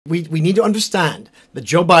We need to understand that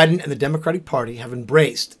Joe Biden and the Democratic Party have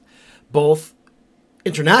embraced both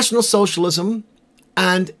international socialism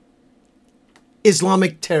and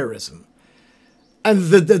Islamic terrorism. And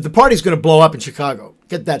the party's going to blow up in Chicago.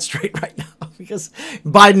 Get that straight right now. Because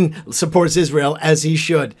Biden supports Israel, as he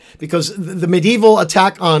should. Because the medieval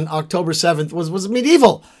attack on October 7th was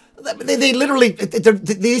medieval. They literally,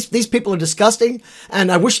 these people are disgusting.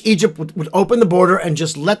 And I wish Egypt would open the border and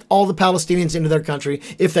just let all the Palestinians into their country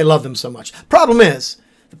if they love them so much. Problem is,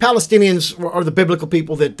 the Palestinians are the biblical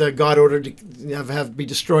people that God ordered to have be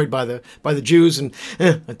destroyed by the Jews, and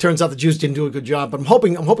it turns out the Jews didn't do a good job. But I'm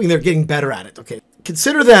hoping they're getting better at it. Okay,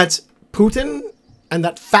 consider that Putin and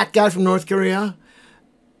that fat guy from North Korea,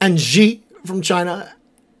 and Xi from China,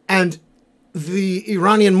 and the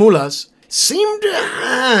Iranian mullahs seem to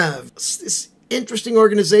have this interesting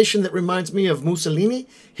organization that reminds me of Mussolini,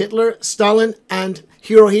 Hitler, Stalin, and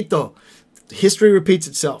Hirohito. History repeats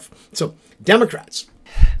itself. So, Democrats.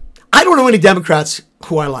 I don't know any Democrats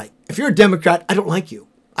who I like. If you're a Democrat, I don't like you.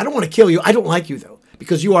 I don't want to kill you. I don't like you, though,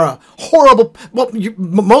 because you are a horrible... Well,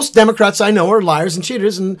 most Democrats I know are liars and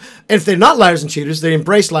cheaters, and if they're not liars and cheaters, they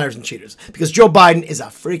embrace liars and cheaters, because Joe Biden is a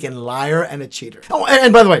freaking liar and a cheater. Oh,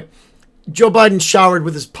 and by the way, Joe Biden showered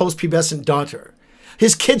with his post-pubescent daughter.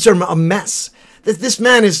 His kids are a mess. This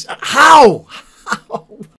man is... How?